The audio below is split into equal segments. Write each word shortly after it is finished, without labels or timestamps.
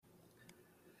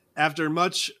after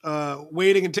much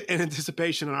waiting and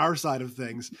anticipation on our side of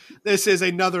things, this is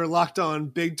another Locked On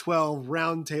Big 12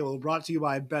 Roundtable brought to you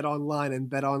by BetOnline and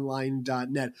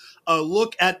BetOnline.net. A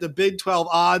look at the Big 12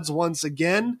 odds once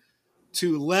again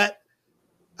to let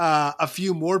a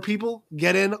few more people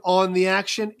get in on the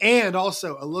action, and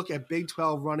also a look at Big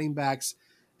 12 running backs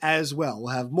as well.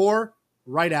 We'll have more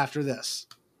right after this.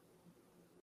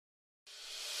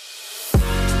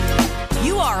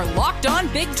 You are Locked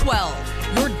On Big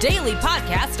 12, your daily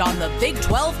podcast on the Big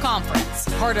 12 Conference,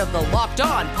 part of the Locked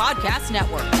On Podcast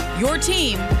Network, your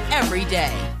team every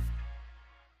day.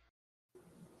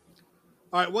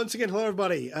 All right, once again, hello,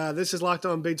 everybody. This is Locked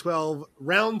On Big 12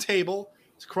 Roundtable.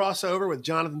 It's a crossover with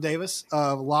Jonathan Davis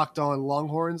of Locked On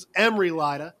Longhorns, Emery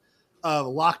Lida of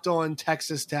Locked On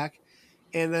Texas Tech,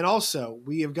 and then also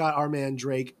we have got our man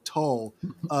Drake Toll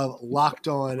of Locked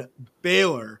On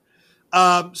Baylor.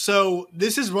 So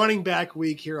this is running back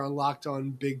week here on Locked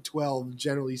On Big 12,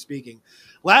 generally speaking.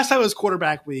 Last time it was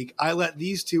quarterback week, I let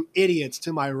these two idiots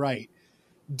to my right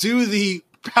do the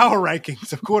power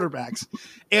rankings of quarterbacks,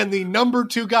 and the number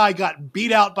 2 guy got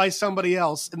beat out by somebody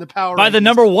else in the power by rankings. The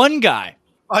number 1 guy.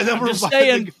 By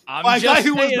a guy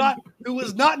who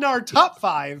was not in our top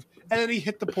 5, and then he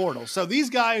hit the portal. So these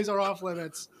guys are off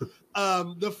limits.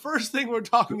 The first thing we're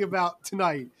talking about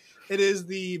tonight, it is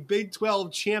the Big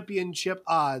 12 championship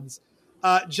odds.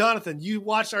 Jonathan, you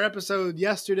watched our episode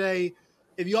yesterday.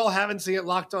 If you all haven't seen it,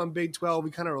 Locked On Big 12,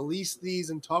 we kind of released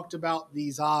these and talked about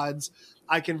these odds.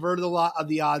 I converted a lot of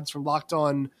the odds from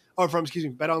BetOnline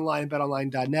and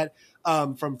BetOnline.net,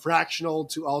 from fractional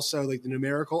to also like the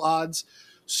numerical odds.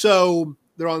 So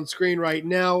they're on screen right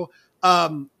now.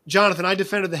 Jonathan, I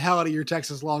defended the hell out of your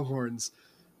Texas Longhorns.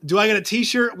 Do I get a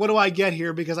t-shirt? What do I get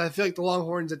here? Because I feel like the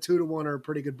Longhorns at 2-1 are a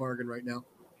pretty good bargain right now.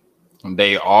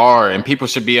 They are, and people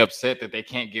should be upset that they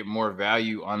can't get more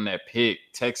value on that pick.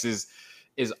 Texas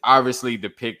is obviously the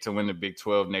pick to win the Big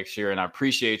 12 next year, and I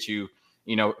appreciate you,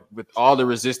 with all the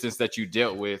resistance that you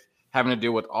dealt with, having to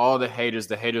deal with all the haters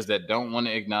that don't want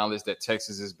to acknowledge that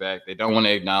Texas is back. They don't want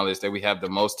to acknowledge that we have the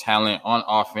most talent on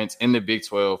offense in the Big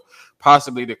 12,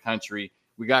 possibly the country.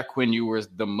 We got Quinn Ewers,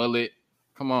 the mullet.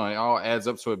 Come on, it all adds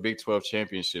up to a Big 12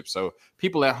 championship. So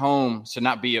people at home should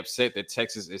not be upset that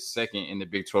Texas is second in the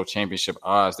Big 12 championship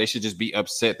odds. They should just be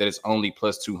upset that it's only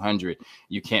plus 200.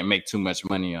 You can't make too much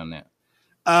money on that.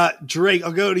 Drake,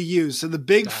 I'll go to you. So the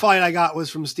big fight I got was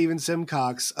from Steven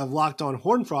Simcox of Locked On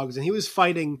Horned Frogs, and he was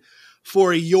fighting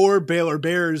for your Baylor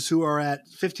Bears, who are at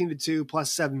 15-2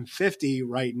 plus 750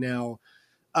 right now.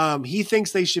 He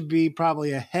thinks they should be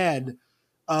probably ahead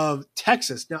of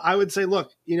Texas. Now, I would say,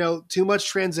 look, too much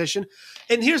transition.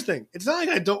 And here's the thing. It's not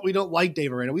like we don't like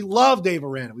Dave Aranda. We love Dave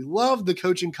Aranda. We love the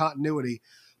coaching continuity.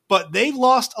 But they've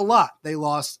lost a lot. They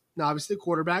lost, now obviously, the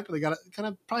quarterback, but they got a kind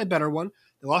of probably better one.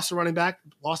 They lost a running back,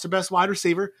 lost their best wide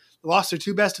receiver. They lost their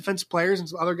 2 best defensive players and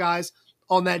some other guys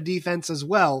on that defense as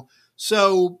well.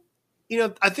 So,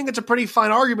 I think it's a pretty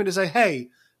fine argument to say, hey,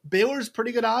 Baylor's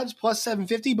pretty good odds, plus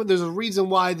 750, but there's a reason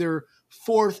why they're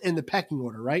 4th in the pecking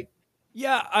order, right?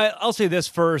 Yeah, I'll say this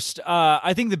first.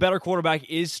 I think the better quarterback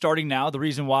is starting now. The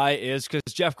reason why is because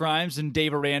Jeff Grimes and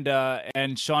Dave Aranda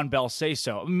and Sean Bell say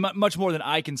so. Much more than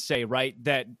I can say, right,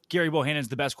 that Gary Bohannon's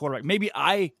the best quarterback. Maybe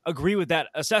I agree with that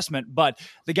assessment, but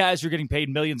the guys who are getting paid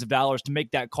millions of dollars to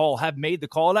make that call have made the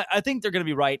call. And I think they're going to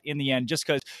be right in the end just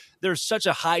because there's such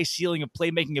a high ceiling of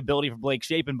playmaking ability for Blake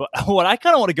Shapen. But what I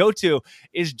kind of want to go to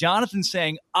is Jonathan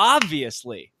saying,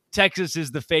 obviously, Texas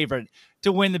is the favorite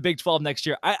to win the Big 12 next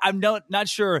year. I'm not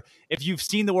sure if you've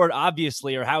seen the word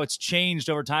obviously or how it's changed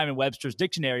over time in Webster's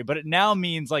dictionary, but it now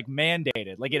means like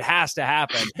mandated, like it has to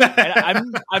happen.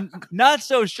 And I'm not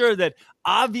so sure that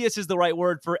obvious is the right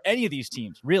word for any of these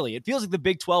teams, really. It feels like the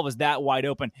Big 12 is that wide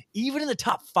open, even in the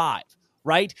top 5.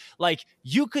 Right? Like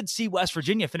you could see West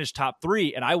Virginia finish top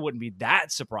 3 and I wouldn't be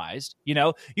that surprised.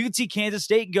 You could see Kansas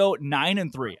State go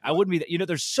 9-3. I wouldn't be that,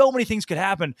 there's so many things could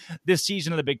happen this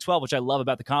season in the Big 12, which I love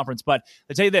about the conference. But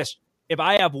I'll tell you this, if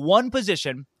I have one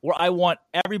position where I want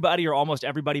everybody or almost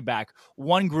everybody back,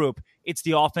 one group, it's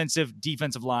the offensive,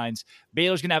 defensive lines.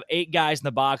 Baylor's going to have 8 guys in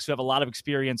the box who have a lot of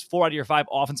experience. 4 out of your 5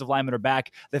 offensive linemen are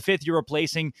back. The 5th you're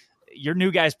replacing, your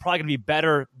new guy is probably going to be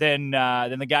better than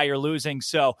the guy you're losing.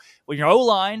 So when your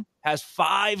O-line has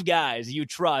 5 guys you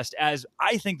trust as,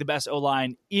 I think, the best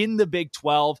O-line in the Big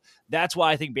 12, that's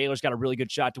why I think Baylor's got a really good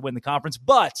shot to win the conference.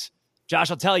 But, Josh,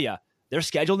 I'll tell you, their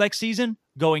schedule next season,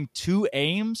 going to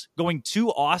Ames, going to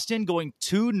Austin, going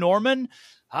to Norman,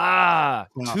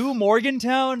 to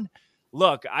Morgantown.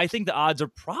 Look, I think the odds are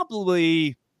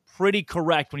probably pretty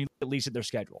correct when you look at least at their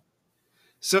schedule.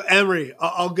 So, Emery,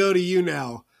 I'll go to you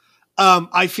now.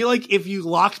 I feel like if you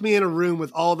locked me in a room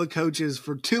with all the coaches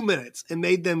for 2 minutes and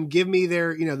made them give me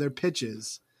their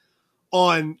pitches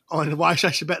on why I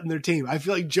should bet in their team, I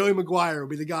feel like Joey McGuire would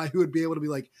be the guy who would be able to be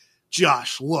like,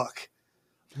 Josh, look,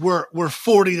 we're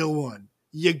 40-1.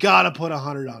 You got to put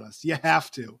 100 on us. You have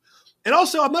to. And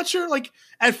also, I'm not sure, like,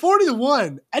 at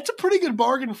 40-1, that's a pretty good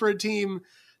bargain for a team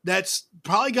that's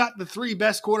probably got the 3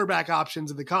 best quarterback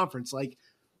options in the conference. Like,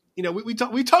 we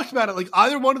talked about it. Like,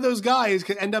 either one of those guys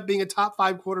could end up being a top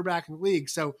 5 quarterback in the league.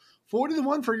 So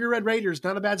 40-1 for your Red Raiders,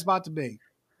 not a bad spot to be.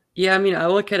 Yeah, I mean, I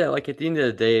look at it like at the end of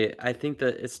the day, I think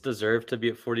that it's deserved to be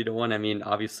at 40-1. I mean,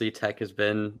 obviously Tech has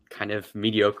been kind of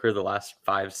mediocre the last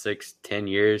 5, 6, 10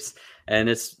 years, and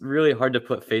it's really hard to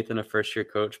put faith in a first-year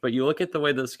coach. But you look at the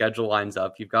way the schedule lines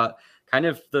up, you've got kind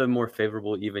of the more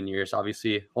favorable even years.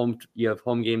 Obviously, you have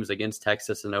home games against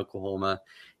Texas and Oklahoma.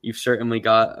 You've certainly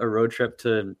got a road trip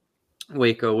to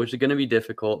Waco, which is going to be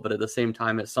difficult, but at the same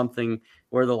time, it's something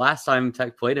where the last time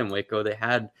Tech played in Waco, they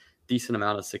had decent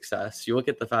amount of success. You look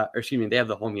at they have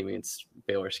the home game against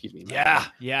Baylor,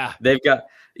 Yeah. They've got,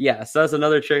 so that's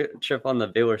another trip on the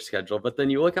Baylor schedule. But then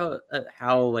you look at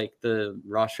how like the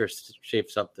roster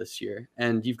shapes up this year,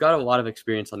 and you've got a lot of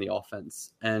experience on the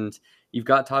offense, and you've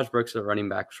got Taj Brooks at running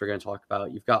back, which we're going to talk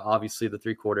about. You've got obviously the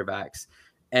 3 quarterbacks,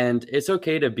 and it's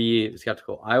okay to be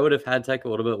skeptical. I would have had Tech a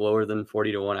little bit lower than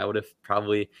 40-1. I would have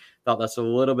probably thought that's a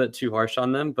little bit too harsh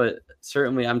on them, but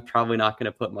certainly I'm probably not going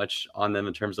to put much on them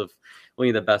in terms of looking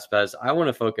at the best bets. I want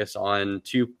to focus on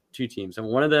two teams, and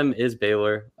one of them is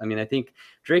Baylor. I mean, I think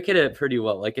Drake hit it pretty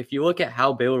well. Like, if you look at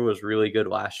how Baylor was really good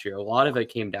last year, a lot of it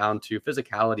came down to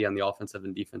physicality on the offensive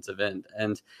and defensive end.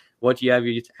 And what you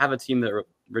have a team that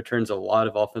returns a lot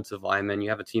of offensive linemen. You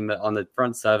have a team that on the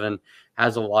front 7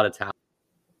 has a lot of talent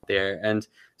there. And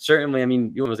certainly, I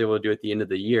mean, you was able to do it at the end of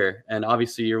the year. And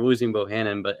obviously you're losing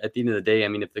Bohannon, but at the end of the day, I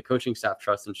mean, if the coaching staff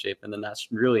trusts in Shapen, then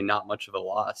that's really not much of a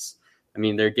loss. I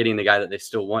mean, they're getting the guy that they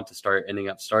still want to start ending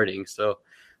up starting. So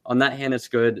on that hand, it's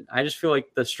good. I just feel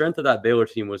like the strength of that Baylor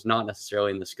team was not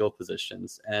necessarily in the skill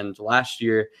positions. And last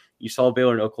year you saw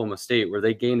Baylor and Oklahoma State where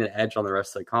they gained an edge on the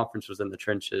rest of the conference was in the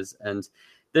trenches. And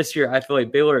this year, I feel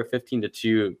like Baylor at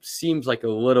 15-2 seems like a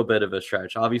little bit of a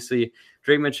stretch. Obviously,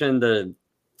 Drake mentioned the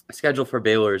schedule for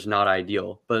Baylor is not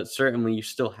ideal, but certainly you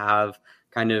still have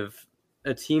kind of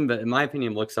a team that, in my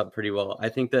opinion, looks up pretty well. I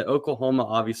think that Oklahoma,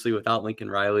 obviously, without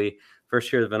Lincoln Riley,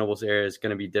 first year of the Venables era is going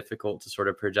to be difficult to sort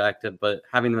of project it, but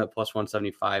having them at plus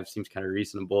 175 seems kind of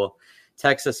reasonable.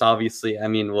 Texas, obviously, I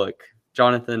mean, look,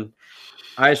 Jonathan,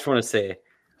 I just want to say,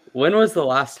 when was the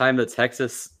last time that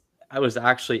Texas was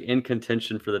actually in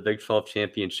contention for the Big 12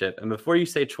 championship? And before you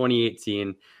say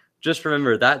 2018, just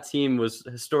remember that team was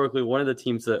historically one of the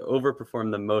teams that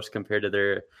overperformed the most compared to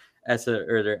their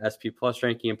SP plus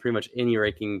ranking and pretty much any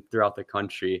ranking throughout the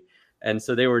country. And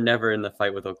so they were never in the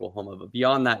fight with Oklahoma. But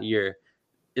beyond that year,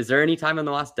 is there any time in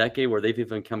the last decade where they've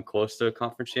even come close to a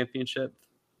conference championship?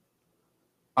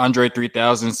 Andre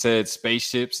 3000 said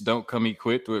spaceships don't come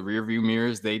equipped with rearview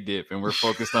mirrors, they dip. And we're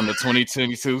focused on the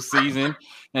 2022 season.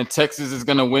 And Texas is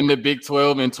going to win the Big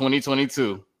 12 in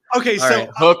 2022. Okay, so right.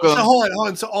 Hold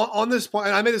on. So on this point,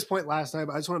 and I made this point last night,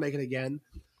 but I just want to make it again.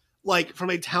 Like, from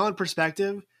a talent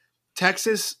perspective,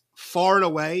 Texas far and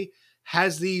away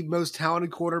has the most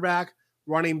talented quarterback,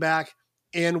 running back,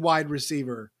 and wide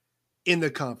receiver in the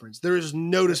conference. There is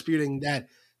no disputing that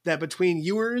between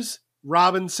Ewers,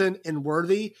 Robinson, and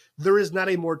Worthy, there is not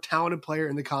a more talented player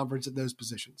in the conference at those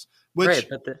positions. Which, right,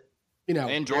 but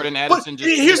and Jordan Addison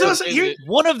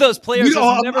one of those players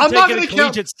has never taken a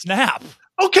collegiate snap.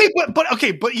 Okay,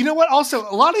 but you know what? Also,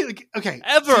 a lot of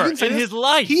ever in his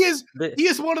life, he is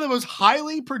one of the most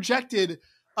highly projected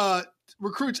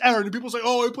recruits ever. And people say,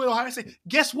 "Oh, he played Ohio State."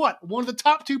 Guess what? One of the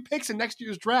top 2 picks in next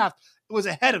year's draft was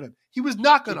ahead of him. He was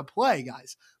not going to play,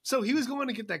 guys. So he was going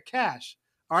to get that cash.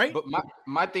 All right. But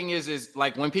my thing is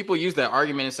like when people use that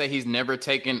argument and say he's never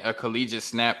taken a collegiate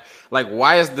snap, like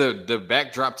why is the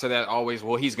backdrop to that always,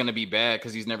 well, he's going to be bad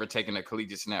because he's never taken a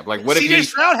collegiate snap? Like what CJ if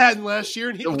Stroud hadn't last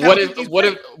year? And what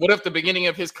if the beginning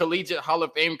of his collegiate Hall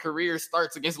of Fame career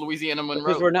starts against Louisiana Monroe?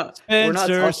 Because we're not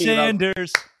Spencer talking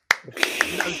Sanders.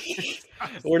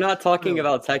 We're not talking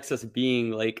about Texas being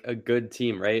like a good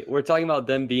team, right? We're talking about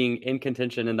them being in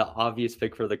contention and the obvious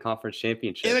pick for the conference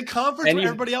championship. In a conference where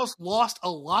everybody else lost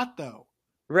a lot, though.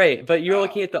 Right, but you're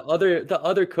looking at the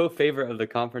other co-favorite of the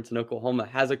conference in Oklahoma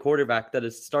has a quarterback that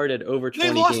has started over 20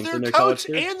 games. They lost their coach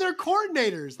and their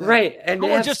coordinators. Though. Right, and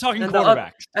we're just talking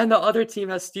quarterbacks. And the other team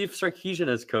has Steve Sarkisian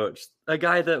as coach, a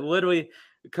guy that literally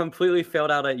completely failed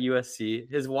out at USC.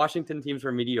 His Washington teams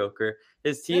were mediocre.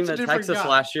 His team That's a at different Texas guy.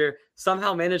 last year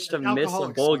somehow managed to miss a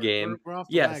Alcoholic bowl start. game. We're off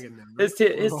the Yes, wagon now,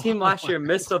 his right? team last year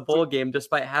missed a bowl game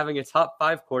despite having a top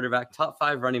 5 quarterback, top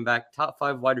 5 running back, top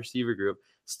 5 wide receiver group.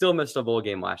 Still missed a bowl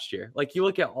game last year. Like you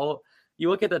look at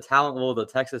the talent level that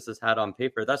Texas has had on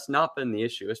paper. That's not been the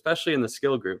issue, especially in the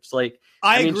skill groups. Like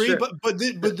I mean, agree, sure, but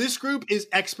this group is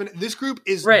This group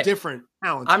is right. different.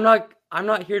 Talented. I'm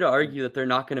not here to argue that they're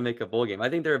not going to make a bowl game. I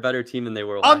think they're a better team than they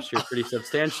were last year, pretty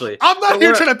substantially. I'm not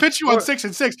here trying to pitch you on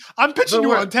 6-6. I'm pitching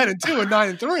you on 10-2 and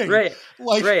 9-3. Right,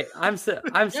 like, right. I'm saying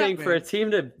man. for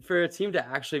a team to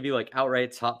actually be like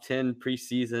outright top 10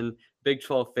 preseason Big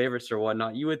 12 favorites or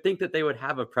whatnot, you would think that they would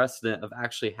have a precedent of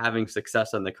actually having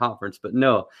success in the conference, but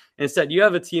no. Instead, you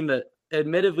have a team that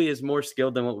admittedly is more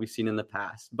skilled than what we've seen in the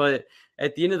past. But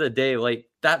at the end of the day, like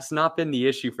that's not been the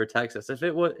issue for Texas. If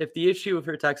the issue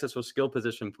for Texas was skill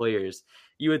position players,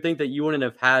 you would think that you wouldn't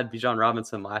have had Bijan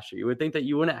Robinson last year. You would think that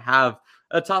you wouldn't have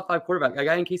a top 5 quarterback, a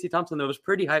guy in Casey Thompson that was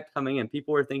pretty hyped coming in.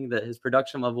 People were thinking that his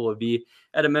production level would be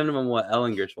at a minimum what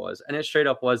Ellinger's was, and it straight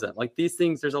up wasn't. Like these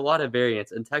things, there's a lot of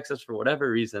variance, and Texas, for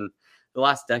whatever reason, the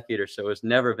last decade or so has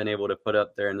never been able to put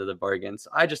up their end of the bargain. So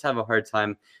I just have a hard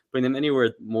time putting them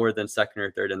anywhere more than second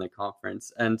or third in the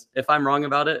conference. And if I'm wrong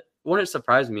about it, wouldn't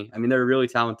surprise me. I mean, they're a really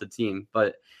talented team,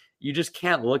 but you just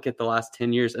can't look at the last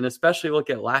 10 years and especially look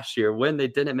at last year when they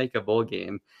didn't make a bowl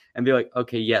game and be like,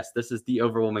 okay, yes, this is the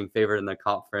overwhelming favorite in the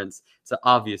conference. It's an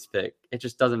obvious pick. It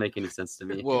just doesn't make any sense to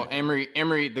me. Well,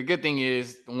 Emory, the good thing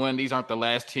is, one, these aren't the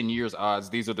last 10 years odds.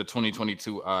 These are the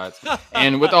 2022 odds.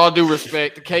 And with all due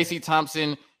respect, Casey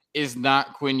Thompson is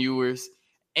not Quinn Ewers.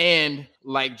 And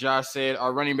like Josh said,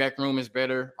 our running back room is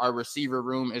better. Our receiver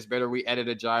room is better. We added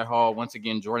a Jai Hall. Once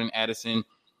again, Jordan Addison,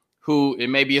 who it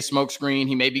may be a smokescreen.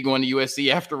 He may be going to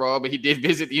USC after all, but he did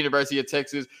visit the University of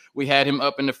Texas. We had him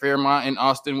up in the Fairmont in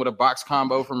Austin with a box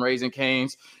combo from Raising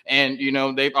Cane's. And,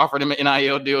 they've offered him an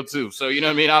NIL deal too. So, you know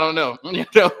what I mean? I don't know.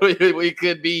 We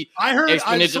could be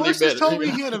exponentially sources better. told me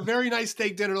he had a very nice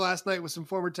steak dinner last night with some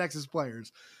former Texas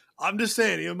players. I'm just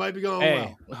saying, it might be going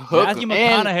well. Matthew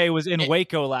McConaughey was in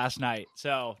Waco last night.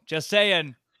 So just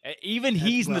saying, even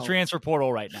he's in the transfer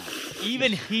portal right now.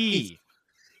 Even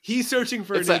He's searching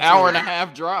for it's an hour and a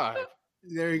half drive.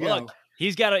 There you go. Look,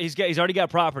 he's already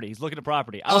got property. He's looking at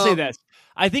property. I'll say this.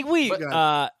 I think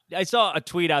I saw a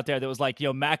tweet out there that was like,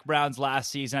 Mac Brown's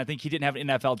last season, I think he didn't have an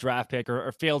NFL draft pick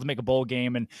or failed to make a bowl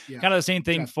game. And kind of the same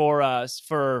thing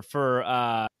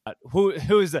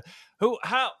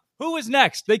who is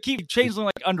next? They keep changing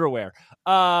like underwear.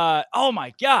 Oh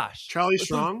my gosh. Charlie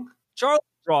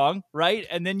Strong, right?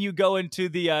 And then you go into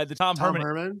the Tom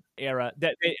Herman era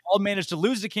that they all managed to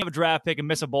lose the game of a draft pick and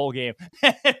miss a bowl game.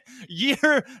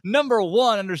 Year number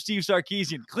 1 under Steve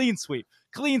Sarkisian, clean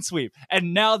sweep.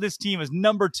 And now this team is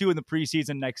number 2 in the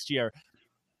preseason next year.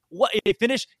 What if they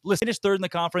finish third in the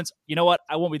conference? You know what?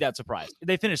 I won't be that surprised. If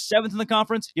they finish 7th in the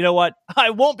conference, you know what? I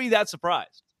won't be that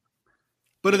surprised.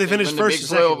 But if they finish first,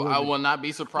 Big 12, I will not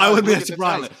be surprised. I wouldn't be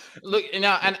surprised. Look,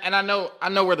 now, and I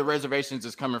know where the reservations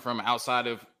is coming from. Outside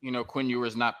of Quinn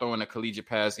Ewers not throwing a collegiate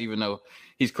pass, even though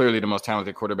he's clearly the most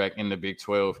talented quarterback in the Big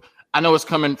 12. I know it's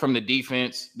coming from the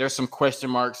defense. There's some question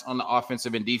marks on the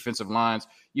offensive and defensive lines.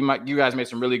 You guys made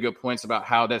some really good points about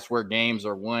how that's where games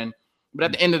are won. But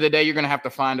at the end of the day, you're going to have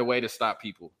to find a way to stop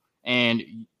people. And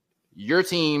your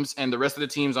teams and the rest of the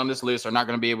teams on this list are not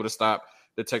going to be able to stop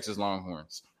the Texas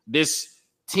Longhorns. This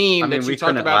team that you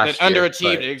talked about that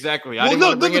underachieved. Exactly. I didn't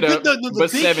want to bring it up, but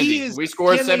 70. We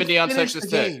scored 70 on Texas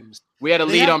Tech. We had a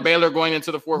lead on Baylor going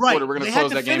into the fourth quarter. We're going to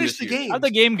close that game this year. How'd the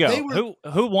game go?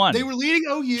 Who won? They were leading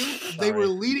OU. They were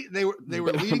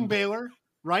leading Baylor.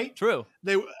 Right? True.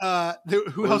 Who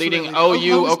were leading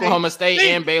OU, Oklahoma State,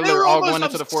 and Baylor all going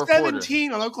into the fourth quarter.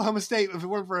 17 on Oklahoma State if it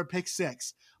weren't for a pick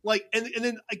 6. Like, and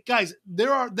then guys,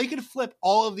 they could flip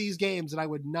all of these games, and I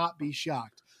would not be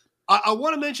shocked. I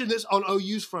want to mention this on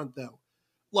OU's front, though.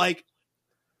 Like,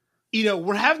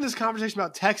 we're having this conversation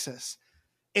about Texas,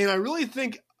 and I really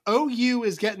think OU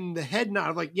is getting the head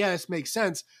nod of like, yeah, this makes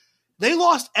sense. They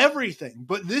lost everything,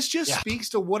 but this just speaks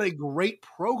to what a great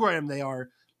program they are,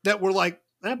 that we're like,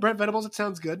 Brent Venables, it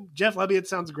sounds good. Jeff Lebby, it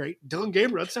sounds great. Dylan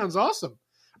Gabriel, that sounds awesome.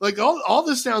 Like, all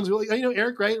this sounds really,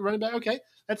 Eric Wright, running back, okay,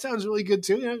 that sounds really good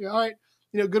too. All right,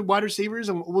 good wide receivers,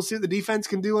 and we'll see what the defense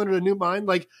can do under a new mind.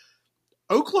 Like,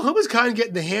 Oklahoma's kind of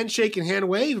getting the handshake and hand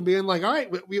wave and being like, all right,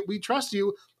 we trust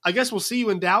you. I guess we'll see you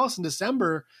in Dallas in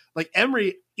December. Like,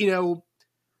 Emory, I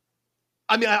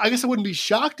mean, I guess I wouldn't be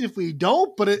shocked if we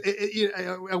don't, but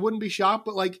I wouldn't be shocked.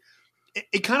 But like,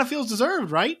 it kind of feels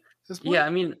deserved, right? Yeah, I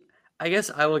mean, I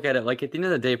guess I look at it like at the end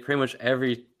of the day, pretty much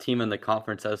every team in the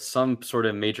conference has some sort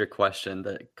of major question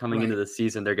that coming into the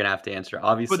season they're going to have to answer.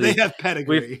 Obviously, but they have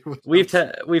pedigree.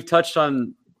 We've touched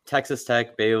on Texas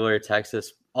Tech, Baylor,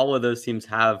 Texas. All of those teams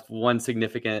have one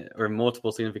significant or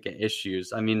multiple significant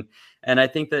issues. I mean, and I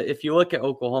think that if you look at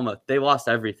Oklahoma, they lost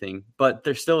everything, but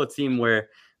they're still a team where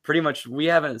pretty much we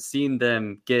haven't seen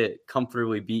them get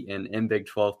comfortably beaten in Big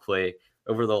 12 play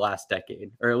over the last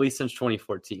decade, or at least since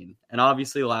 2014. And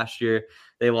obviously last year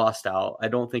they lost out. I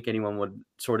don't think anyone would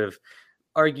sort of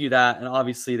argue that. And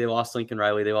obviously they lost Lincoln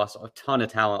Riley. They lost a ton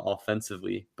of talent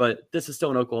offensively, but this is still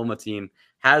an Oklahoma team,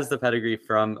 has the pedigree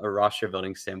from a roster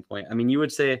building standpoint. I mean, you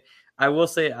would say, I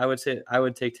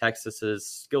would take Texas's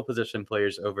skill position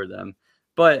players over them,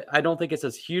 but I don't think it's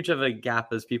as huge of a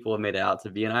gap as people have made it out to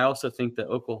be. And I also think that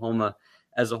Oklahoma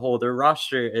as a whole, their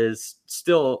roster is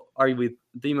still arguably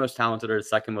the most talented or the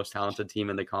second most talented team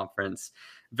in the conference.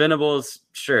 Venables,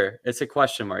 sure, it's a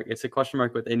question mark. It's a question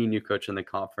mark with any new coach in the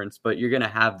conference, but you're going to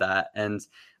have that. And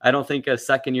I don't think a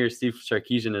second-year Steve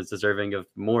Sarkisian is deserving of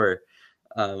more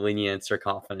lenience or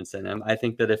confidence in him. I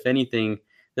think that if anything,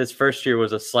 this first year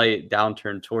was a slight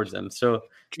downturn towards him. So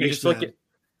you just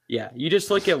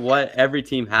look at what every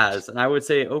team has. And I would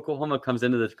say Oklahoma comes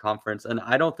into this conference, and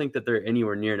I don't think that they're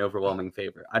anywhere near an overwhelming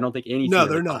favorite. I don't think any team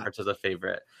in the conference is a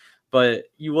favorite. But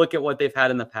you look at what they've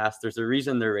had in the past, there's a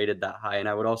reason they're rated that high. And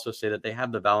I would also say that they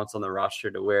have the balance on the roster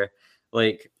to where,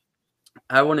 like,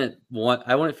 I wouldn't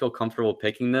feel comfortable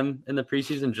picking them in the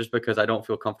preseason just because I don't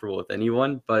feel comfortable with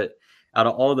anyone. But out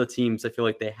of all the teams, I feel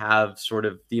like they have sort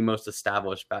of the most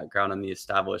established background and the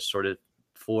established sort of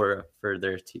for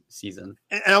their season.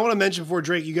 And I want to mention before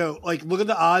Drake, you go, like, look at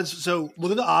the odds. So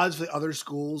look at the odds for the other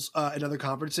schools and other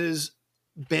conferences.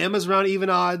 Bama's around even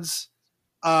odds.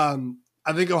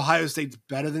 I think Ohio State's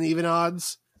better than even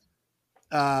odds.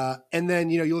 And then,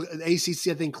 you look at the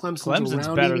ACC, I think Clemson's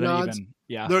around better even than odds. Even.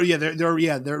 Yeah.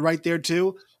 They're right there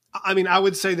too. I mean, I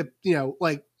would say that,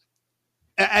 like,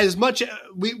 as much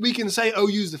we can say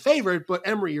OU's the favorite, but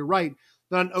Emory, you're right,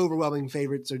 not an overwhelming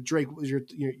favorite. So Drake, what was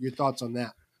your thoughts on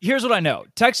that? Here's what I know.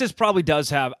 Texas probably does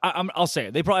have, I'll say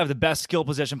it, they probably have the best skill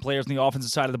position players on the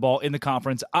offensive side of the ball in the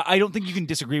conference. I don't think you can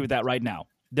disagree with that right now.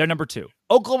 They're number 2.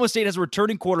 Oklahoma State has a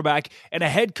returning quarterback and a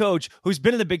head coach who's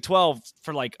been in the Big 12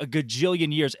 for like a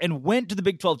gajillion years and went to the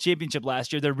Big 12 championship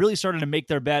last year. They're really starting to make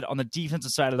their bed on the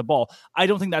defensive side of the ball. I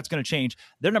don't think that's going to change.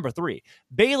 They're number 3.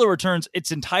 Baylor returns its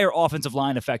entire offensive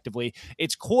line effectively.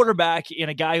 Its quarterback and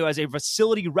a guy who has a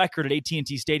facility record at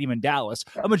AT&T Stadium in Dallas.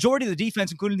 A majority of the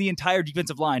defense, including the entire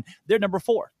defensive line, they're number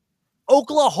 4.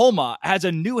 Oklahoma has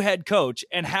a new head coach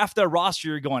and half their roster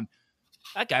you're going,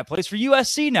 that guy plays for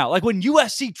USC now. Like when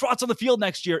USC trots on the field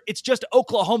next year, it's just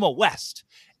Oklahoma West.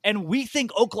 And we think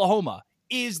Oklahoma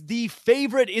is the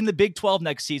favorite in the Big 12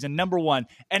 next season, number 1.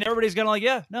 And everybody's going to like,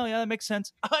 yeah, that makes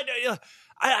sense.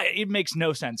 It makes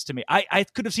no sense to me. I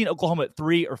could have seen Oklahoma at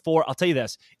 3 or 4. I'll tell you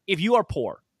this. If you are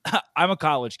poor, I'm a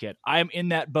college kid. I am in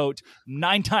that boat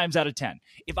 9 times out of 10.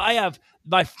 If I have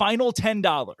my final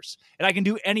 $10 and I can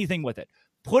do anything with it,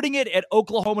 putting it at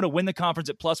Oklahoma to win the conference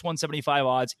at plus 175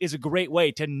 odds is a great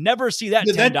way to never see that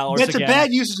 $10 again. That's a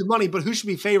bad usage of money, but who should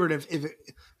be favored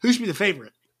who should be the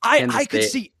favorite? I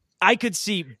could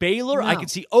see Baylor. No. I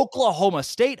could see Oklahoma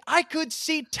State. I could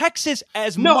see Texas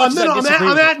as much. No.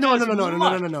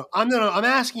 I'm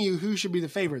asking you who should be the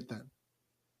favorite then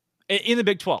in the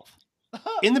Big 12.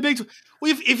 In the Big 12.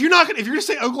 Well, if you're going to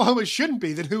say Oklahoma shouldn't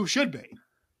be, then who should be?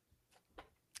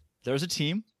 There's a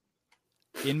team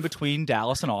in between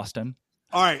Dallas and Austin.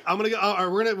 All right, I'm gonna go.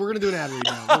 We're gonna do an ad read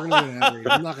now. We're gonna do an ad read.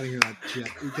 I'm not gonna hear that shit.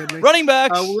 Are you kidding me? Running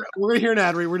backs. We're gonna hear an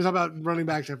ad read. We're gonna talk about running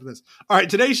backs after this. All right,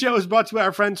 today's show is brought to you by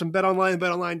our friends from BetOnline and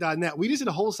BetOnline.net. We just did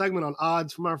a whole segment on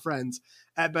odds from our friends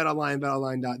at BetOnline and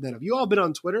BetOnline.net. If you all been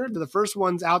on Twitter, they're the first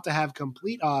ones out to have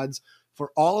complete odds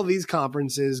for all of these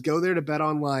conferences. Go there to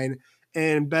BetOnline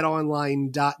and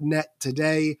BetOnline.net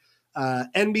today.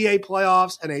 NBA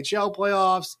playoffs, NHL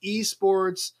playoffs,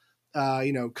 esports.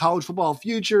 College football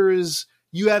futures,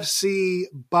 UFC,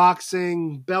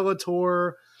 boxing,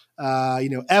 Bellator,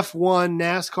 F1,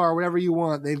 NASCAR, whatever you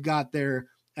want. They've got there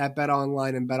at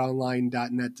BetOnline and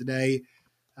BetOnline.net today.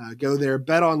 Go there,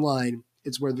 BetOnline.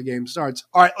 It's where the game starts.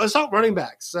 All right, let's talk running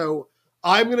backs. So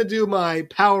I'm going to do my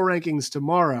power rankings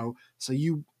tomorrow, so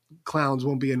you clowns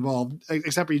won't be involved,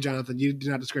 except for you, Jonathan. You do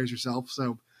not disgrace yourself,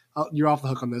 so you're off the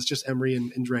hook on this, just Emory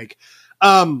and Drake.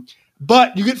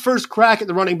 But you get first crack at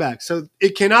the running back. So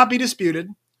it cannot be disputed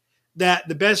that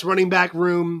the best running back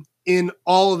room in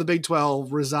all of the Big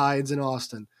 12 resides in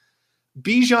Austin.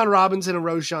 Bijan Robinson and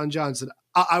Roschon Johnson.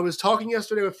 I was talking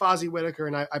yesterday with Fozzie Whitaker,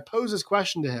 and I posed this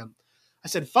question to him. I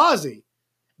said, Fozzie,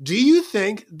 Do you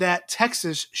think that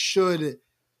Texas should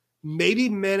maybe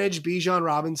manage Bijan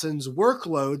Robinson's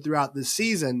workload throughout the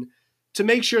season to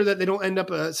make sure that they don't end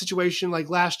up a situation like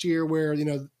last year where,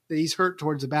 he's hurt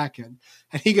towards the back end?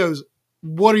 And he goes,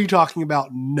 what are you talking about?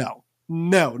 No,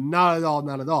 not at all.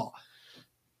 Not at all.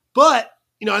 But,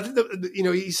 I think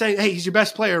he's saying, hey, he's your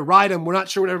best player. Ride him. We're not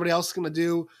sure what everybody else is going to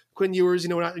do. Quinn Ewers,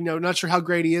 we're not sure how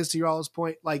great he is, to your all's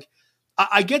point. Like,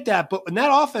 I get that. But in that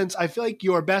offense, I feel like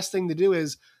your best thing to do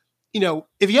is,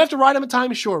 if you have to ride him at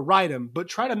times, sure, ride him. But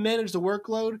try to manage the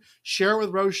workload, share it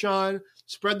with Roschon,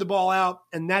 spread the ball out,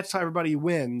 and that's how everybody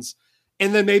wins.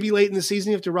 And then maybe late in the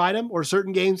season you have to ride him, or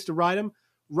certain games to ride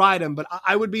him. But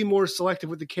I would be more selective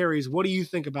with the carries. What do you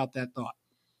think about that thought?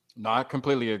 No, I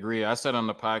completely agree. I said on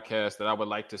the podcast that I would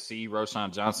like to see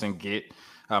Roschon Johnson get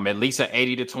at least an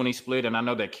 80-20 split. And I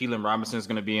know that Keelan Robinson is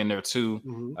going to be in there too.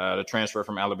 The transfer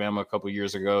from Alabama a couple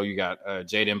years ago. You got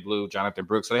Jaden Blue, Jonathan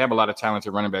Brooks. So they have a lot of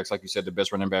talented running backs. Like you said, the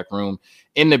best running back room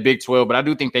in the Big 12. But I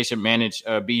do think they should manage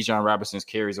Bijan Robinson's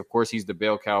carries. Of course, he's the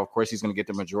bell cow. Of course, he's going to get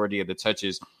the majority of the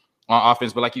touches on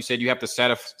offense. But like you said, you have to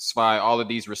satisfy all of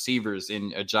these receivers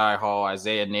in Ajay Hall,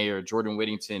 Isaiah Nair, Jordan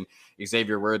Whittington,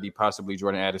 Xavier Worthy, possibly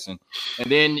Jordan Addison. And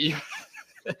then you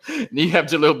have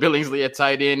Jaleel Billingsley at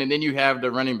tight end, and then you have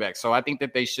the running back. So I think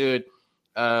that they should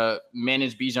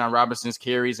manage Bijan Robinson's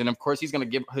carries. And, of course, he's going to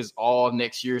give his all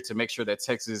next year to make sure that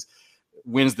Texas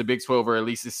wins the Big 12 or at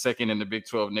least is second in the Big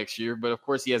 12 next year. But, of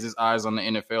course, he has his eyes on the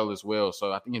NFL as well.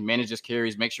 So I think he manages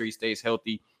carries, make sure he stays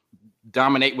healthy,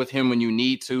 dominate with him when you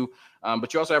need to.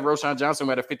 But you also have Roschon Johnson, who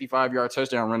had a 55-yard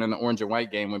touchdown run in the orange and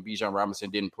white game when Bijan Robinson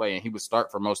didn't play, and he would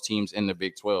start for most teams in the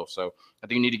Big 12. So I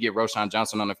think you need to get Roschon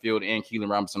Johnson on the field and Keelan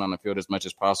Robinson on the field as much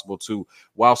as possible too,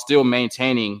 while still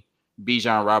maintaining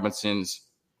Bijan Robinson's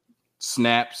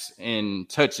snaps and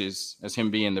touches as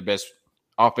him being the best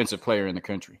offensive player in the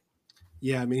country.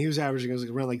 Yeah, I mean, he was averaging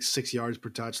around 6 yards per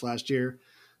touch last year.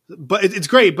 But it's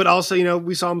great, but also,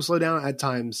 we saw him slow down at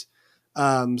times.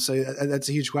 So that's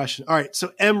a huge question. All right.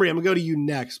 So Emory, I'm gonna go to you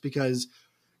next because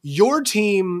your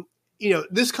team,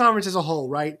 this conference as a whole,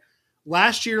 right?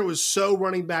 Last year it was so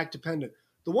running back dependent.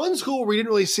 The one school where we didn't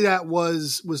really see that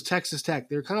was Texas Tech.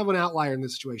 They're kind of an outlier in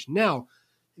this situation. Now,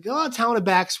 you got a lot of talented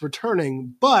backs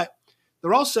returning, but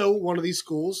they're also one of these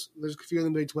schools, there's a few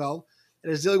in the Big 12,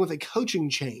 that is dealing with a coaching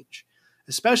change,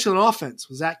 especially on offense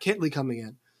with Zach Kitley coming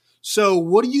in. So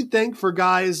what do you think for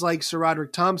guys like Sir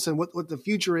Roderick Thompson, what the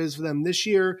future is for them this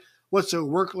year? What's their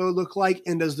workload look like?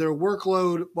 And does their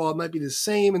workload, while it might be the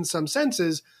same in some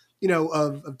senses,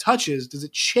 of touches, does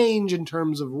it change in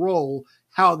terms of role,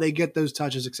 how they get those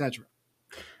touches, et cetera?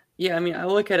 Yeah, I mean, I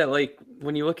look at it like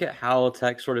when you look at how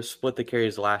Tech sort of split the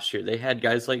carries last year, they had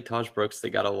guys like Taj Brooks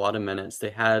that got a lot of minutes. They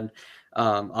had,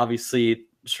 obviously,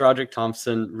 Sir Roderick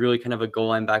Thompson, really kind of a goal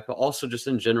line back, but also just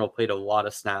in general played a lot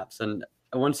of snaps. And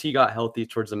once he got healthy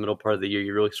towards the middle part of the year,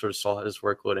 you really sort of saw his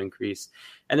workload increase.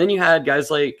 And then you had guys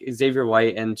like Xavier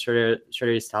White and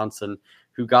Shardarius Townsend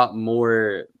who got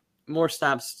more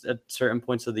snaps at certain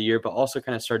points of the year, but also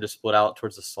kind of started to split out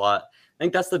towards the slot. I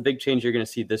think that's the big change you're going to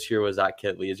see this year with Zach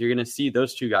Kitley, is you're going to see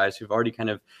those two guys who've already kind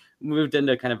of moved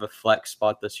into kind of a flex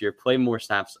spot this year, play more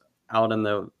snaps out in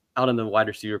the wide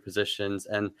receiver positions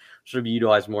and sort of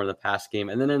utilize more in the pass game.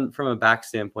 And then from a back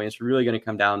standpoint, it's really going to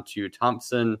come down to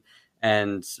Thompson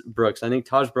and Brooks. I think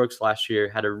Taj Brooks last year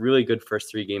had a really good first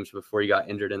 3 games before he got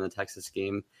injured in the Texas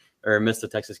game, or missed the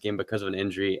Texas game because of an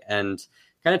injury, and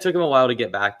kind of took him a while to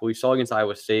get back. But we saw against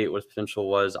Iowa State what his potential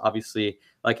was. Obviously,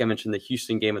 like I mentioned, the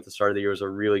Houston game at the start of the year was a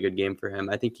really good game for him.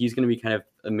 I think he's going to be kind of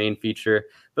a main feature,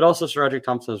 but also Sir Roderick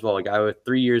Thompson as well, a guy with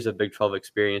 3 years of Big 12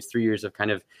 experience, 3 years of kind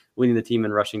of leading the team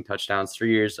in rushing touchdowns,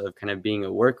 3 years of kind of being a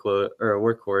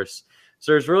workhorse.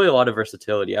 So there's really a lot of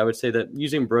versatility. I would say that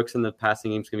using Brooks in the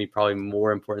passing game is going to be probably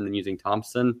more important than using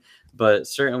Thompson, but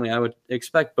certainly I would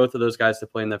expect both of those guys to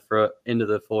play into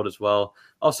the fold as well.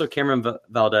 Also, Cameron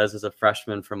Valdez is a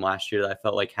freshman from last year that I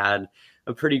felt like had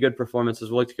a pretty good performance,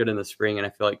 has looked good in the spring, and I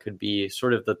feel like could be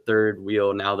sort of the third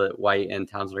wheel now that White and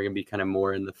Townsend are going to be kind of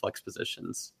more in the flex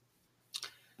positions.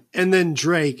 And then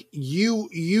Drake,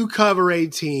 you cover a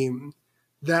team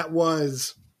that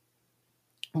was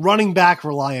running back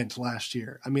reliant last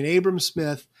year. I mean, Abram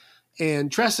Smith and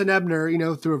Treston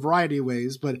Ebner, through a variety of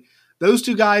ways, but those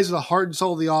two guys are the heart and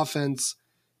soul of the offense.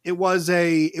 It was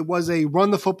a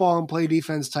run the football and play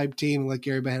defense type team, like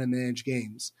Gary Bohannon managed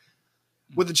games.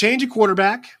 With the change of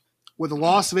quarterback, with the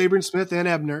loss of Abram Smith and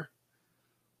Ebner,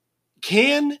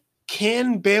 can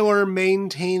Baylor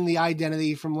maintain the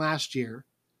identity from last year?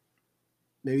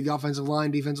 Maybe the offensive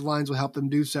line, defensive lines will help them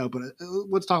do so, but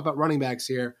let's talk about running backs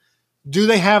here. Do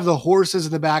they have the horses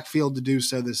in the backfield to do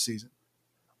so this season?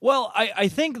 Well, I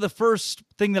think the first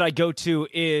thing that I go to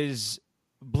is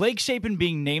Blake Shapen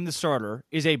being named the starter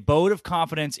is a vote of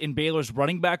confidence in Baylor's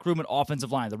running back room and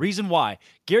offensive line. The reason why,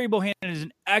 Gary Bohannon is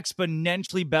an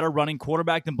exponentially better running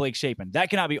quarterback than Blake Shapen.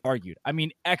 That cannot be argued. I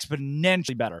mean,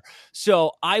 exponentially better.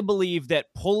 So I believe that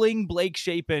pulling Blake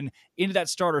Shapen into that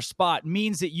starter spot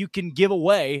means that you can give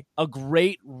away a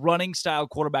great running style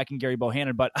quarterback in Gary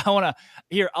Bohannon. But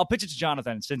I'll pitch it to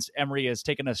Jonathan since Emory has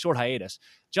taken a short hiatus.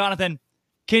 Jonathan,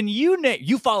 can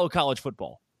you follow college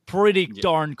football pretty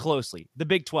darn closely, the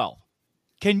Big 12.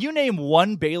 Can you name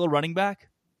one Baylor running back?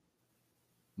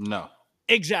 No.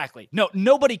 Exactly. No,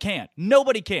 nobody can.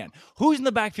 Nobody can. Who's in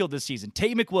the backfield this season?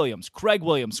 Tate McWilliams, Craig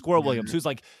Williams, Squirrel Williams, who's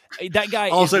like, that guy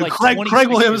also, is like Craig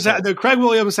Williams. Craig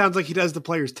Williams sounds like he does the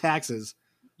players' taxes.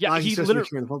 Yeah, he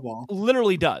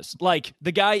literally does. Like,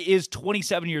 the guy is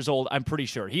 27 years old, I'm pretty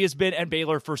sure. He has been at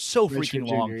Baylor for so freaking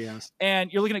long. Jr., yes.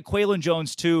 And you're looking at Quaylon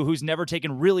Jones, too, who's never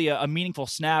taken really a meaningful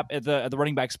snap at the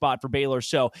running back spot for Baylor.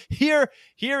 So here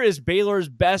is Baylor's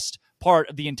best part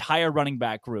of the entire running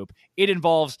back group. It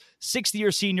involves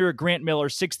sixth-year senior Grant Miller,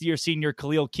 sixth-year senior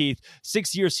Khalil Keith,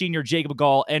 sixth-year senior Jacob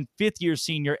Gall, and fifth-year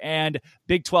senior and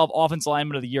Big 12 Offensive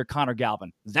Lineman of the Year Connor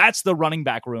Galvin. That's the running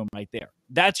back room right there.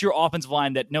 That's your offensive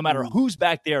line that no matter who's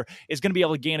back there is going to be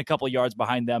able to gain a couple of yards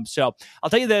behind them. So I'll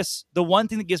tell you this, the one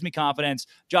thing that gives me confidence,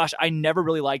 Josh, I never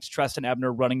really liked Treston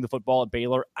Ebner running the football at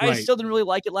Baylor. I still didn't really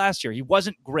like it last year. He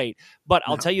wasn't great. But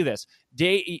I'll tell you this,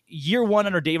 year one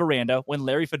under Dave Aranda, when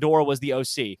Larry Fedora was the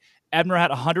OC, Ebner had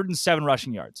 107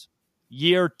 rushing yards.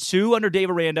 Year two under Dave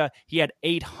Aranda, he had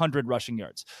 800 rushing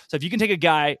yards. So if you can take a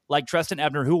guy like Treston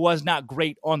Ebner, who was not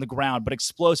great on the ground, but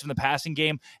explosive in the passing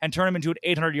game, and turn him into an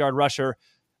 800-yard rusher,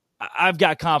 I've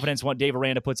got confidence in what Dave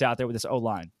Aranda puts out there with this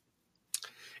O-line.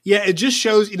 Yeah, it just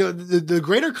shows, the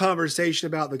greater conversation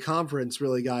about the conference,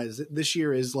 really, guys, this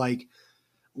year is like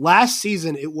last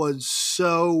season it was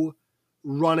so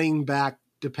running back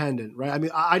dependent, right? I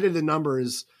mean, I did the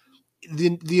numbers.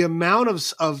 The amount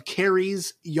of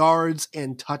carries, yards,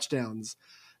 and touchdowns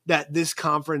that this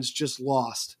conference just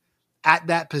lost at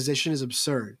that position is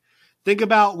absurd. Think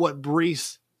about what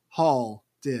Breece Hall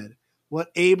did,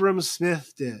 what Abram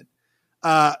Smith did.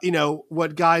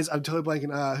 What guys, I'm totally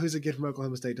blanking. Who's a kid from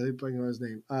Oklahoma State? Totally blanking on his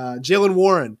name. Jalen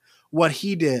Warren, what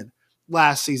he did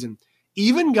last season.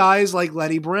 Even guys like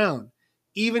Letty Brown.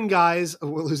 Even guys,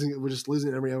 we're just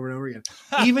losing it over and over again.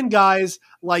 Even guys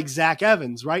like Zach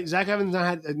Evans, right? Zach Evans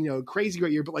had a crazy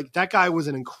great year, but like that guy was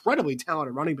an incredibly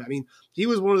talented running back. I mean, he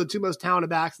was one of the two most talented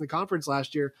backs in the conference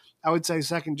last year. I would say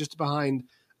second just behind,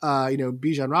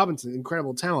 Bijan Robinson.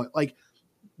 Incredible talent. Like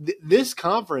this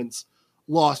conference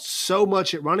lost so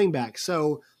much at running back.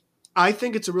 So I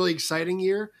think it's a really exciting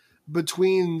year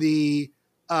between the,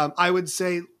 I would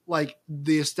say like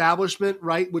the establishment,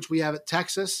 right, which we have at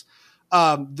Texas.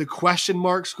 The question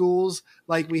mark schools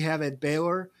like we have at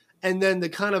Baylor, and then the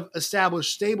kind of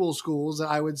established stable schools that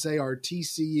I would say are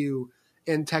TCU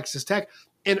and Texas Tech.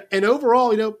 And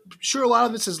overall, sure, a lot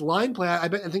of this is line play. I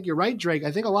think you're right, Drake.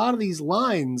 I think a lot of these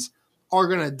lines are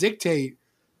going to dictate,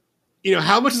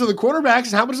 how much is on the quarterbacks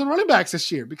and how much is on running backs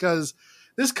this year, because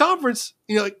this conference,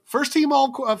 first team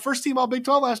all Big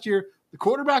 12 last year, the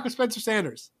quarterback was Spencer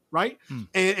Sanders, right?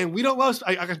 And we don't love,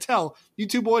 I can tell you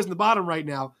two boys in the bottom right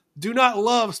now do not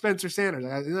love Spencer Sanders.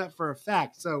 I know that for a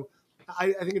fact. So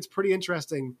I think it's pretty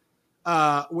interesting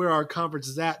where our conference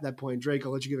is at that point. Drake,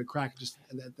 I'll let you give it a crack, just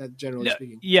that generally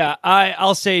speaking. Yeah,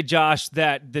 I'll say, Josh,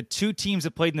 that the two teams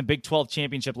that played in the Big 12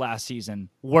 championship last season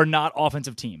were not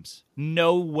offensive teams.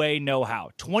 No way, no how.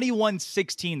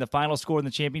 21-16, the final score in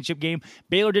the championship game.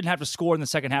 Baylor didn't have to score in the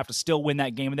second half to still win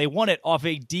that game, and they won it off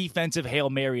a defensive Hail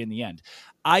Mary in the end.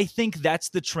 I think that's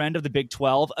the trend of the Big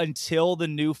 12 until the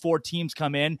new four teams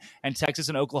come in and Texas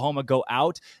and Oklahoma go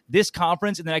out. This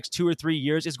conference in the next 2 or 3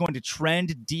 years is going to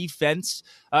trend defense.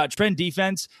 I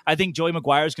think Joey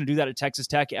McGuire is going to do that at Texas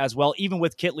Tech as well, even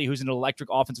with Kitley, who's an electric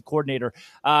offensive coordinator.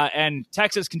 And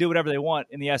Texas can do whatever they want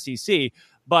in the SEC.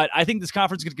 But I think this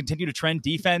conference is going to continue to trend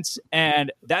defense,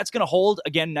 and that's going to hold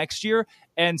again next year.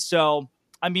 And so,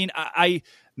 I mean,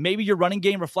 maybe your running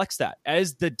game reflects that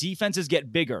as the defenses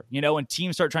get bigger, and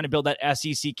teams start trying to build that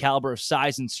SEC caliber of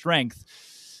size and strength.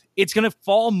 It's going to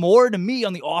fall more to me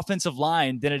on the offensive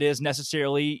line than it is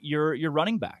necessarily your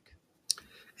running back.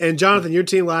 And Jonathan, your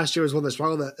team last year was one that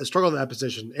struggled at that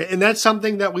position. And that's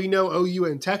something that we know OU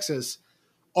and Texas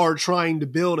are trying to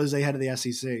build as they head to the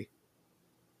SEC.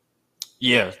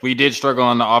 Yeah, we did struggle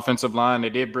on the offensive line. They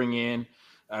did bring in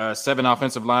 7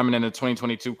 offensive linemen in the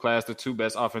 2022 class, the 2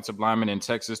 best offensive linemen in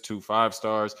Texas, 2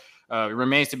 5-stars. It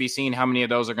remains to be seen how many of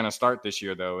those are going to start this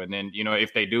year, though. And then,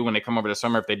 if they do, when they come over the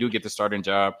summer, if they do get the starting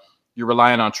job, you're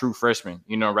relying on true freshmen,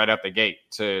 right out the gate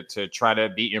to try to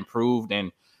be improved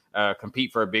and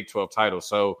compete for a Big 12 title.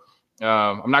 So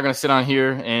I'm not going to sit on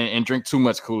here and drink too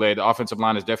much Kool-Aid. The offensive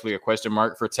line is definitely a question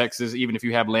mark for Texas, even if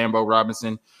you have Lambo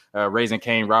Robinson, Raising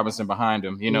Kane Robinson behind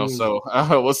him, So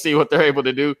we'll see what they're able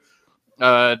to do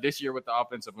this year with the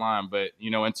offensive line. But,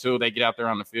 until they get out there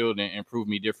on the field and prove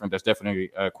me different, that's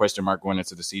definitely a question mark going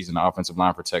into the season, the offensive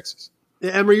line for Texas.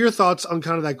 Yeah, Emery, your thoughts on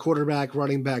kind of that quarterback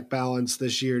running back balance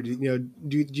this year? Do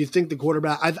you think the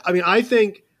quarterback? I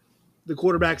think the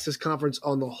quarterbacks this conference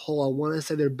on the whole, I want to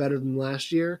say they're better than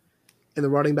last year, and the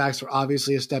running backs are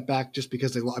obviously a step back just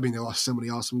because they lost so many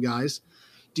awesome guys.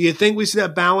 Do you think we see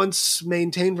that balance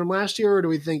maintained from last year, or do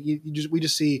we think we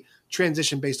just see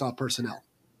transition based off personnel?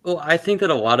 Well, I think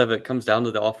that a lot of it comes down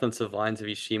to the offensive lines of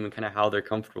each team and kind of how they're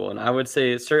comfortable. And I would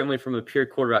say certainly from a pure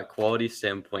quarterback quality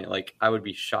standpoint, like I would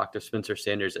be shocked if Spencer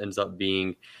Sanders ends up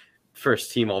being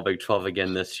first team all Big 12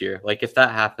 again this year. Like if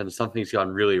that happens, something's gone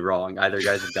really wrong. Either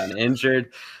guys have gotten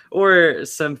injured or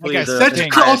simply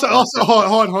also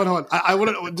hold on. I want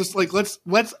to just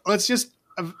let's just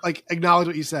acknowledge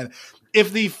what you said.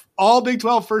 If the all Big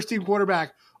 12 first team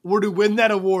quarterback were to win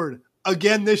that award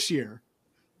again this year,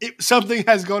 something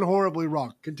has gone horribly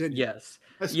wrong. Continue. Yes.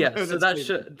 So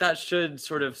that should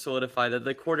sort of solidify that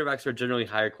the quarterbacks are generally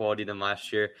higher quality than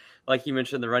last year. Like you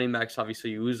mentioned, the running backs, obviously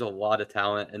you lose a lot of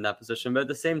talent in that position. But at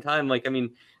the same time,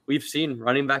 we've seen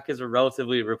running back is a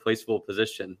relatively replaceable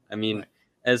position. Right.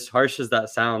 As harsh as that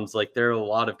sounds, there are a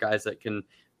lot of guys that can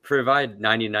provide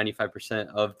 90-95%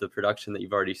 of the production that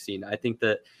you've already seen. I think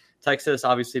that Texas,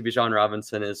 obviously, Bijan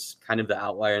Robinson is kind of the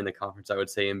outlier in the conference, I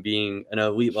would say, in being an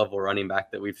elite level running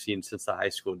back that we've seen since the high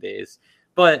school days.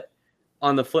 But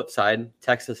on the flip side,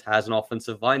 Texas has an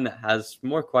offensive line that has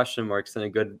more question marks than a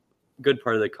good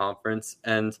part of the conference.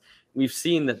 And we've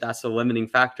seen that that's a limiting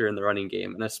factor in the running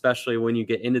game. And especially when you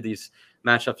get into these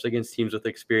matchups against teams with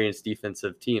experienced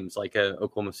defensive teams like a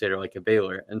Oklahoma State or like a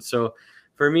Baylor. And so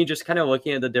for me, just kind of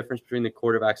looking at the difference between the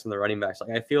quarterbacks and the running backs,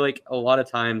 I feel like a lot of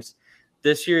times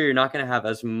this year, you're not going to have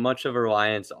as much of a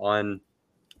reliance on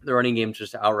the running game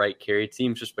just to outright carry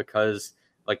teams just because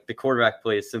the quarterback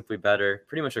play is simply better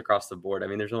pretty much across the board.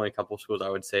 There's only a couple of schools I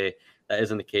would say that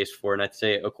isn't the case for, and I'd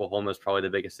say Oklahoma is probably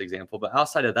the biggest example. But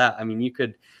outside of that, you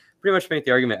could pretty much make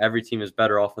the argument every team is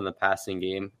better off in the passing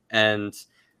game. And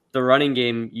the running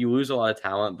game, you lose a lot of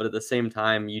talent, but at the same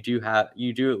time, you do at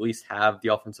least have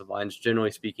the offensive lines,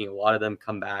 generally speaking, a lot of them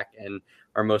come back and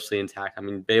are mostly intact.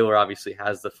 Baylor obviously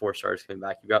has the 4 stars coming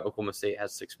back. You've got Oklahoma State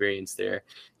has experience there.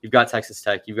 You've got Texas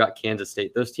Tech. You've got Kansas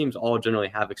State. Those teams all generally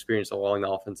have experience along the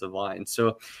offensive line.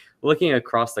 So looking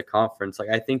across the conference,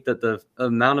 I think that the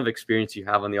amount of experience you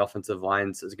have on the offensive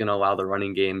lines is going to allow the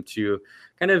running game to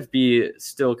kind of be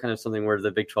still kind of something where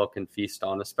the Big 12 can feast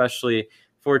on, especially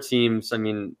for teams,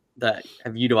 that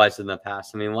have utilized it in the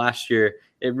past. Last year,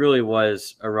 it really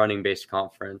was a running-based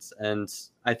conference. And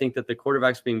I think that the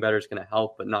quarterbacks being better is going to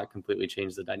help, but not completely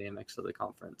change the dynamics of the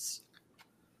conference.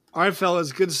 All right,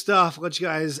 fellas, good stuff. Let you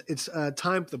guys, it's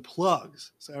time for the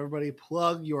plugs. So everybody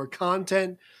plug your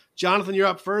content. Jonathan, you're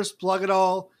up first. Plug it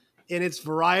all in its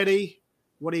variety.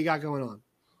 What do you got going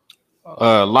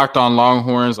on? Locked On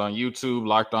Longhorns on YouTube,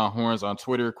 Locked On Horns on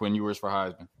Twitter, Quinn Ewers for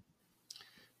Heisman.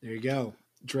 There you go.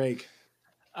 Drake.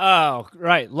 Oh,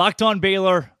 right. Locked On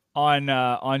Baylor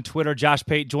on Twitter. Josh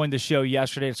Pate joined the show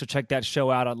yesterday, so check that show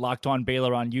out on Locked On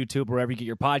Baylor on YouTube, wherever you get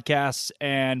your podcasts.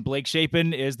 And Blake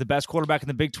Shapen is the best quarterback in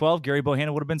the Big 12. Gary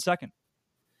Bohannon would have been second.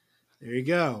 There you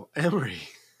go. Emery.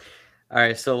 All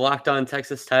right, so Locked On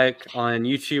Texas Tech on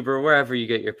YouTube or wherever you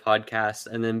get your podcasts.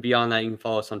 And then beyond that, you can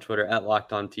follow us on Twitter at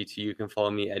Locked On TT. You can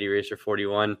follow me, Eddie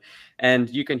Racer41. And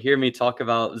you can hear me talk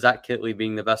about Zach Kittley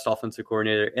being the best offensive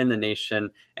coordinator in the nation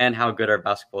and how good our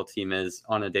basketball team is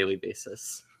on a daily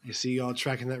basis. You see y'all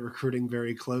tracking that recruiting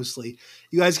very closely.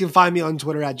 You guys can find me on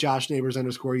Twitter at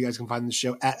JoshNeighbors_. You guys can find the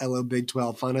show at LO Big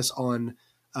 12. Find us on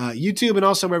YouTube and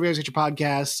also wherever you guys get your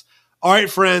podcasts. All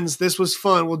right, friends, this was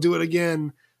fun. We'll do it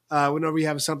again whenever we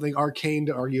have something arcane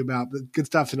to argue about. But good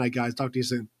stuff tonight, guys. Talk to you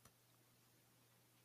soon.